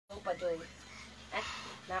pa, Joy.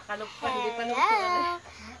 Nakalog pa, hindi pa Hello,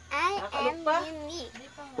 I am Unique.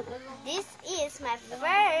 This is my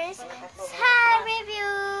first time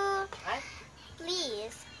review.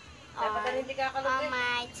 Please, on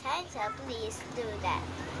my title, please do that.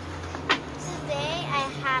 Today I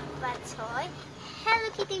have a toy, Hello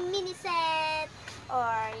Kitty mini set,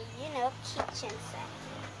 or kitchen set.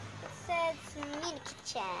 It says mini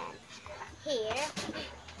kitchen. Here,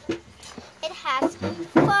 it has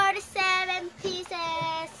 47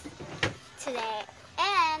 pieces today,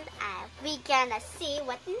 and we're gonna see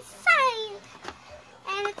what's inside.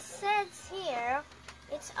 And it says here,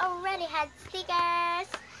 it's already had stickers,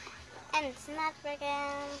 and it's not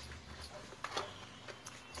broken.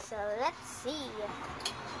 So let's see.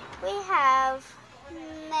 We have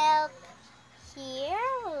milk here.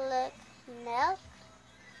 Look, milk.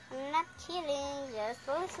 I'm not kidding, just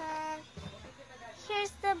listen.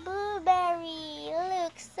 Here's the blueberry.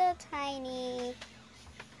 Look, so tiny.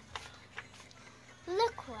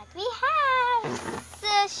 Look what we have.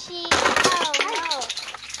 Sushi. Oh no.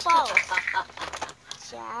 False.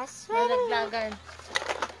 Just wait.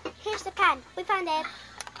 Here's the pan. We found it.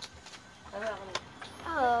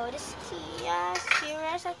 Oh, this key.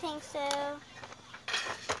 Serious? I think so.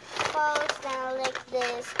 Falls down like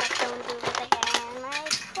this, but don't do it again. I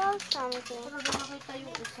saw something.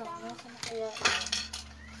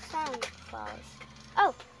 Some falls.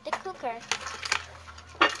 Oh, the cooker.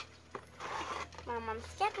 My mom's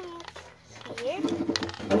getting it here.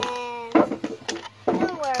 And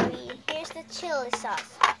don't worry, here's the chili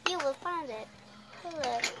sauce. You will find it.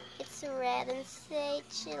 Look, it's red and say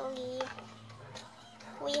chili.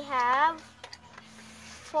 We have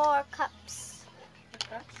 4 cups.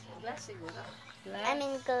 I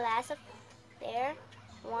mean glass up there.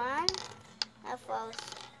 1, of those.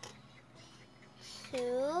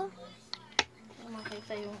 2,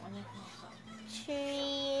 3,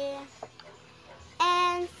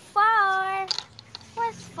 and 4.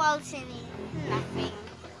 What's false in it? Nothing.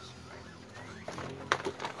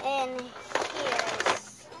 And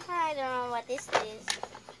here's, I don't know what is this.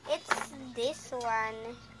 It's this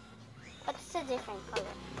one, but it's a different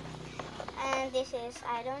color. And this is,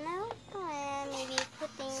 I don't know, maybe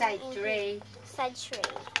putting side tray. Side tray.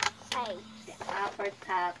 Side. The upper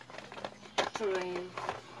top tray.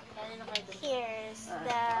 Here's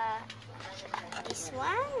this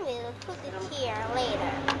one. We'll put it here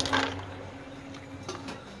later.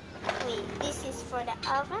 Wait, this is for the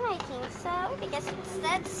oven, I think so, because it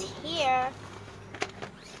says here.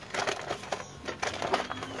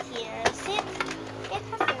 Here's it. It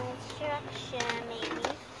has an instruction, maybe.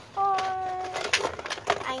 Or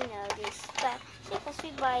I know this, but because we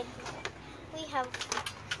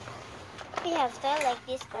have that like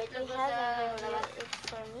this, but we haven't reviewed it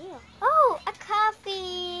for meal. Oh, a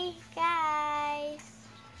coffee, guys.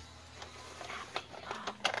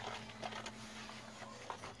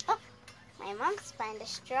 Oh, my mom's found the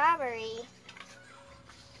strawberry.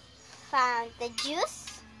 Found the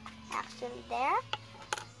juice, actually there.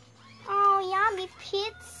 Oh, yummy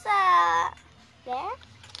pizza. There.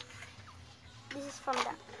 This is for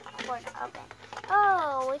the oven.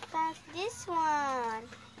 Oh, we found this one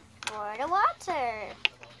for the water.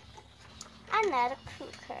 Another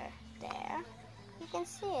cooker there. You can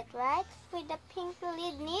see it, right? With the pink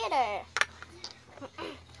lid neither.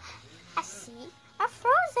 I see a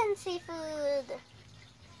frozen seafood.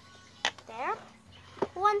 There.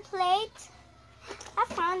 1 plate. I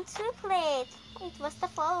found 2 plates. It was the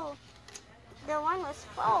full. The one was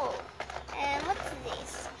full. And what's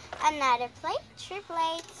this? Another plate, 3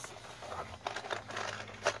 plates.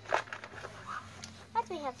 What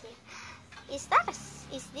we have here? Is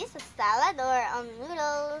this a salad or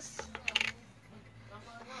noodles?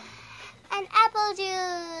 And apple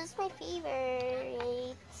juice, my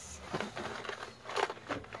favorite.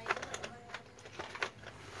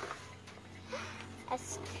 A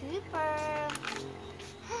scooper.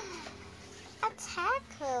 A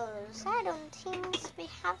tacos. I don't think we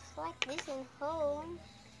have like this in home.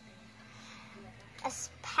 A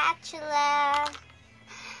spatula.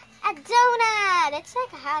 A donut. It's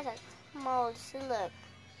like a house of molds. Look.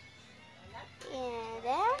 Yeah,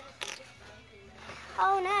 there.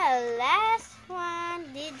 Oh no, last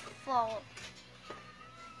one did fall.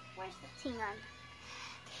 Where's the thing on?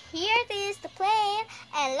 Here it is, the plate,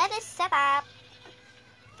 and let us set up.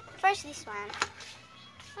 First this one.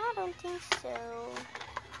 I don't think so.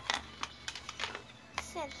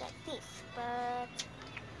 Set like this, but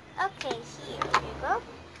okay, here you go.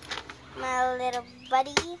 My little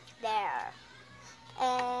buddy there.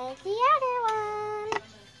 And the other one.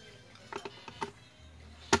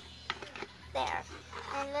 There.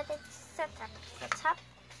 and let it set up the top.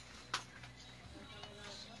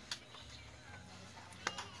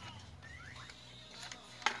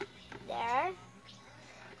 There.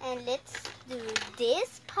 And let's do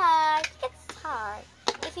this part. It's hard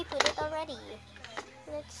if you put it already.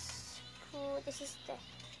 Let's put, this is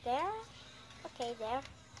there. Okay, there.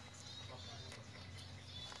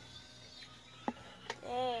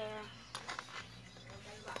 There.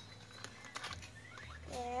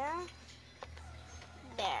 There.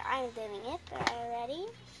 There. I'm doing it already.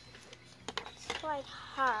 It's quite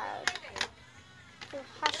hard to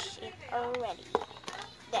hush it already.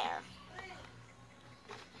 There.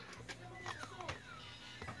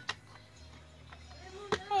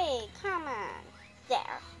 Hey, come on.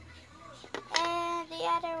 There. And the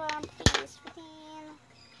other one, please, within.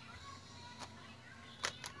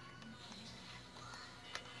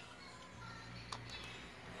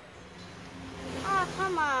 Oh,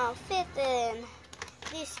 come on, fit in.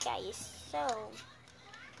 This guy is so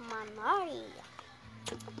manori.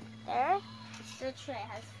 There. The tray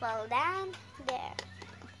has fallen down. There.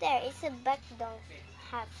 There is a back door.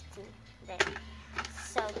 Have to. There.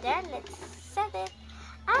 So there, let's set it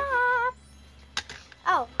up.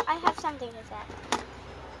 Oh, I have something with that.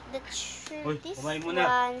 This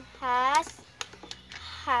one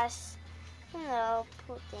has, you know,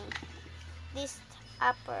 putting this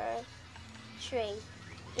upper tray.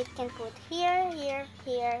 It can put here, here,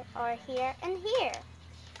 here, or here, and here.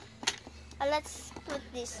 Let's put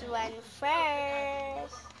this one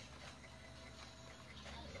first.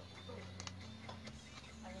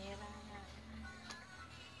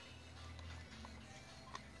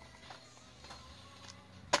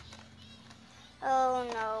 Oh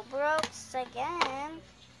no, broke again.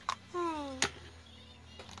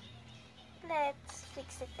 Let's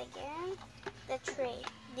fix it again. The tray,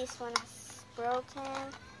 this one is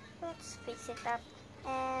broken. Let's fix it up.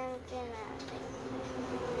 And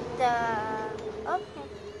the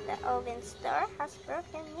oven door has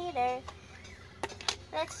broken either.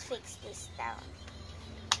 Let's fix this down.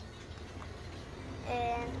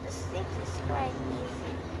 And the stick is quite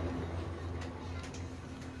easy.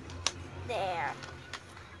 There.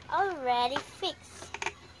 Already fixed.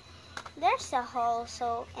 There's a hole,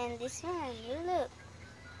 so, and this one, you look.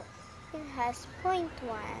 It has 0.1.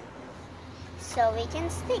 So we can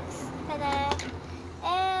stick. Ta-da!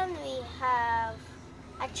 And we have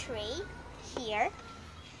a tray here.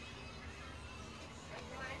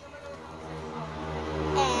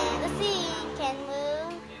 And the thing can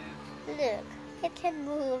move. Look, it can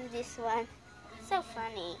move this one. So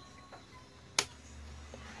funny.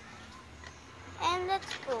 And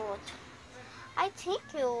let's put, I think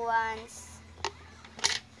you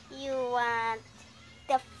want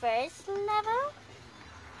the first level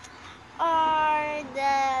or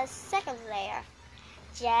the second layer.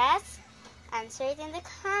 Just answer it in the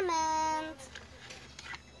comments.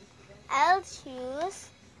 I'll choose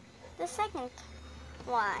the second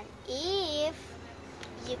one. If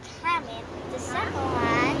you comment the second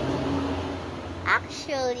one,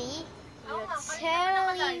 actually, you're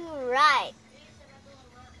totally right.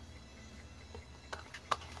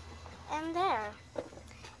 And there,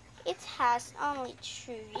 it has only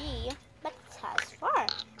 3, but it has 4.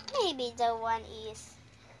 Maybe the one is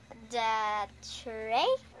the tray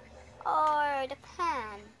or the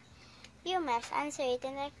pan. You must answer it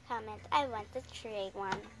in the comment. I want the tray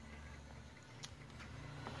one.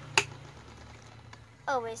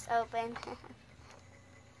 Always open.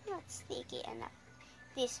 Not sticky enough.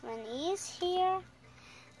 This one is here,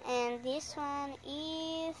 and this one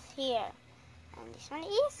is here, and this one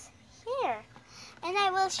is here. And I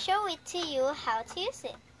will show it to you how to use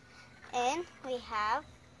it. And we have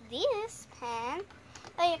this pan.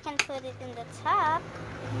 Or you can put it in the top.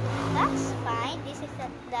 That's fine. This is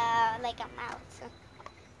the like a mouth.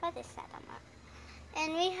 What is that, a mouth?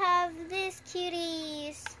 And we have these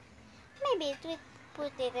cuties. Maybe we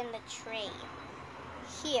put it in the tray.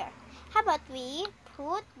 Here. How about we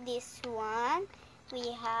put this one?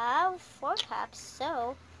 We have 4 cups,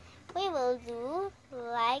 so we will do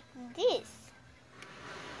like this.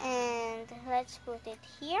 And let's put it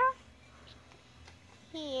here.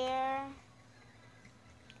 Here.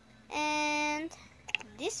 And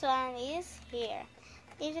this one is here.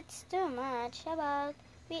 If it's too much, how about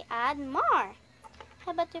we add more?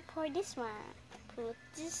 How about we pour this one? Put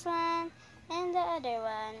this one and the other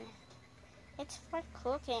one. It's for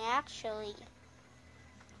cooking actually.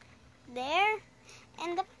 There.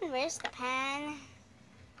 And the pan, where's the pan?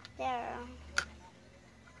 There.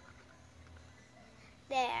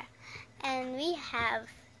 There. And we have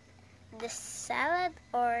the salad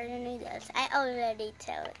or the noodles. I already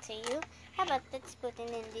tell it to you. How about let's put it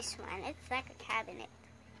in this one? It's like a cabinet.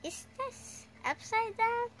 Is this upside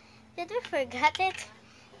down? Did we forget it?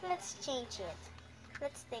 Let's change it.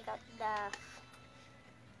 Let's take out the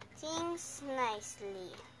things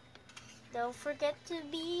nicely. Don't forget to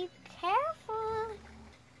be careful.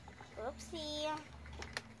 Oopsie.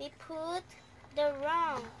 We put the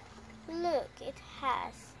wrong. Look, it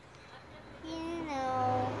has,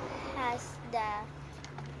 has the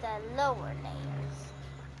lower layers.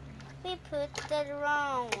 We put the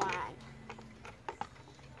wrong one.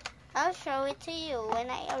 I'll show it to you when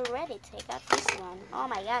I already take out this one. Oh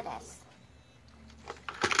my goodness.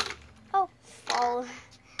 Oh, fall.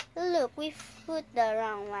 Look, we put the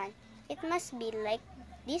wrong one. It must be like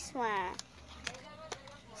this one.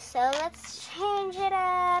 So let's change it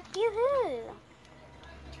up. Yoo-hoo!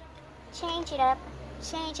 Change it up.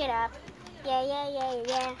 Change it up. Yeah, yeah, yeah,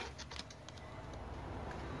 yeah.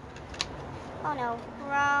 Oh no,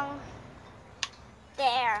 wrong.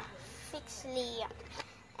 There. Fixly.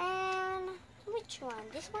 And which one?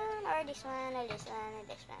 This one or this one or this one or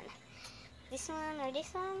this one? This one or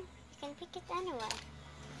this one? You can pick it anywhere.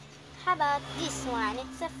 How about this one?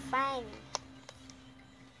 It's a fine.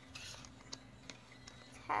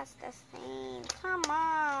 It has the same. Come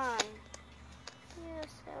on. You're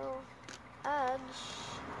so ugly.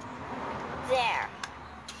 There.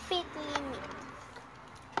 Fit limit.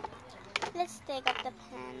 Let's take up the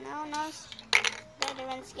pen. No, no. The other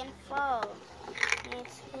ones can fall.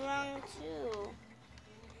 It's wrong too.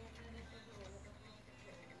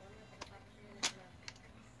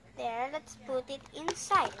 There, let's put it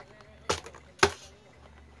inside.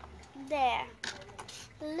 There.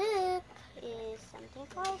 Look, is something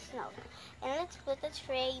false? No. And let's put the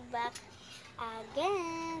tray back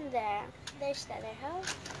again. There. There's the other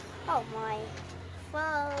house. Oh my.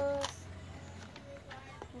 False.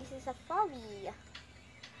 This is a folly.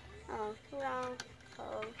 Oh, wrong.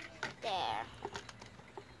 Oh, there.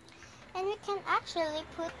 And we can actually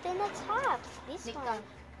put in the top. This one.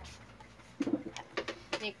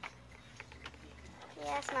 Nick.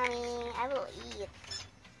 Yes, mommy. I will eat.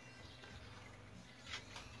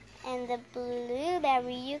 And the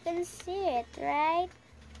blueberry, you can see it, right?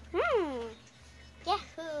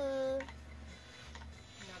 Yahoo!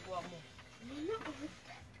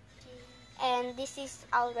 And this is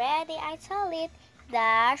already, I told it,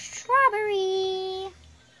 the strawberry.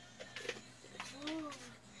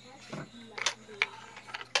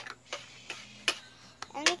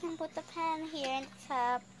 And we can put the pen here in the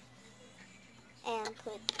top. And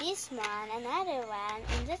put this one, another one,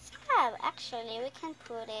 in the top. Actually, we can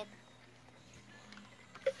put it.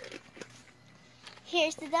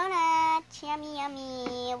 Here's the donut. Yummy,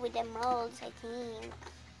 yummy. With the molds, I think.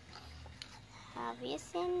 Have you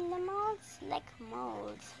seen the molds? Like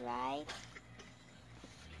molds, right?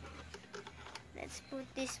 Let's put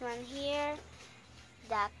this one here.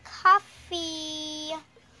 The coffee.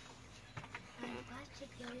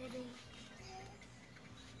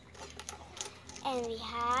 And we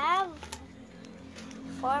have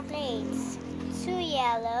 4 plates. 2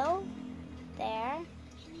 yellow. There.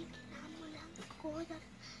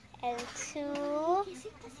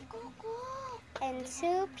 And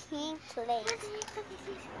 2 pink plates.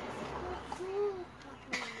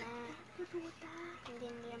 Hindi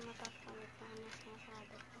nila mapapamit na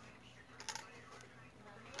sinasabi ko.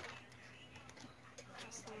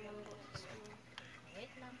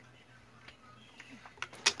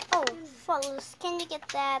 Oh, false. Can you get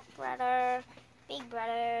that, brother? Big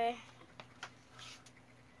brother.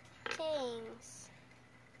 Thanks.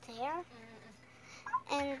 There.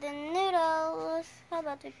 And the noodles. How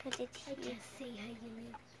about we put it here? I can see how you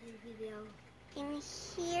make the video. In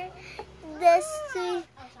here. This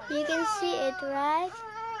you can see it, right?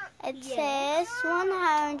 It says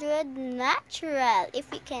 100 natural.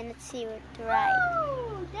 If you cannot see it right.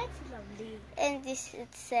 Oh, that's lovely. And this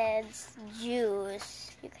it says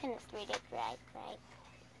juice. You cannot read it right?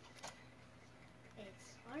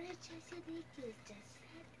 It's orange as it is, just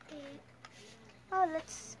cake. Oh,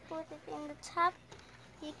 let's put it in the top.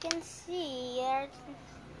 You can see it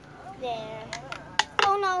there.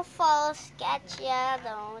 Oh no, false. Gotcha.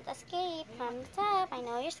 Don't escape from the top. I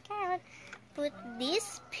know you're scared. Put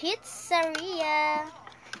this pizzeria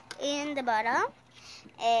in the bottom.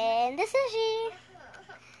 And the sushi.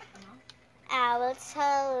 I will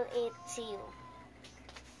tell it to you.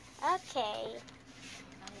 Okay.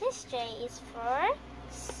 This tray is for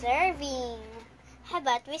serving. How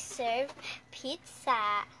about we serve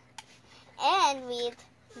pizza? And with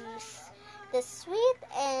the sweet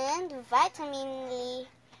and vitamin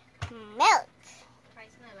milk.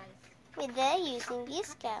 With the using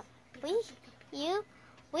this cup. You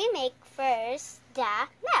we make first the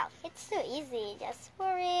milk. It's so easy. Just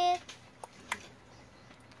pour it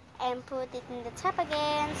and put it in the top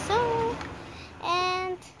again. So,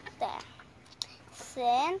 and there.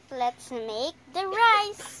 Then let's make the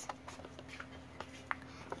rice.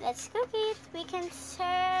 Let's cook it. We can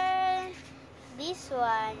turn this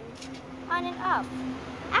one on and off.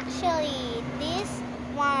 Actually, this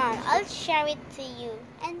one, I'll share it to you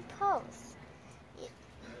and post it.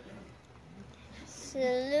 So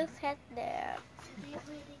look at there.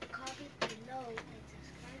 Really comment below and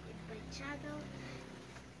subscribe to my channel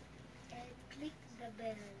and click the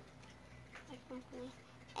bell.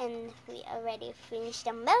 And we already finished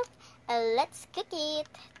the milk. Let's cook it.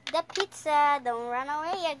 The pizza. Don't run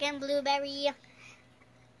away again, Blueberry.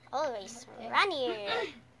 Always run here.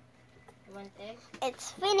 One egg.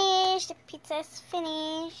 It's finished. The pizza is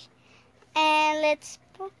finished. And let's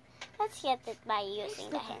get it by using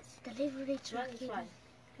the hands. Delivery truck. This one.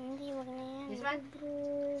 Hindi, wag na yan. This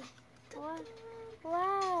one.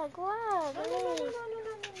 Wag.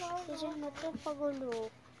 Diyan mo ito pagulo.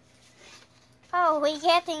 Oh, we're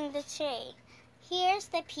getting the tray. Here's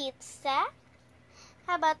the pizza.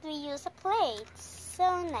 How about we use a plate?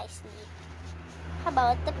 So nicely. How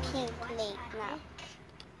about the pink plate now?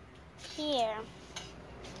 Here.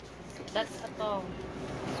 That's a tong.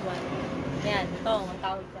 This one. Yan, tong. Ang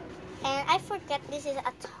tawag dyan. And I forget this is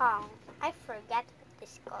a tongue. I forget what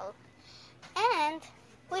this is called. And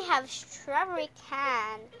we have strawberry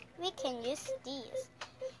can. We can use this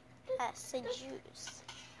as a juice.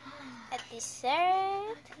 A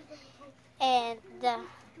dessert. And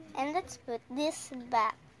let's put this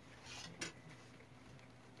back.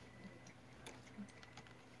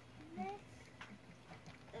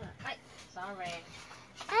 Sorry.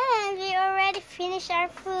 And we already finished our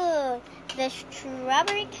food. The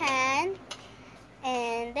strawberry can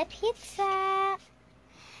and the pizza.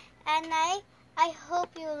 And I hope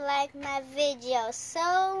you like my video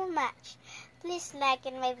so much. Please like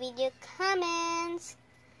in my video comments.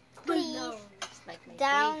 Please Like my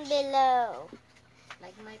down page. below.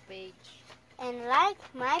 Like my page. And like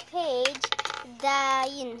my page,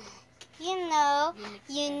 the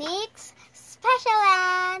unique special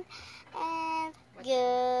and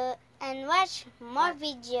good and watch more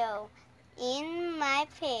video in my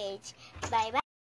page. Bye bye.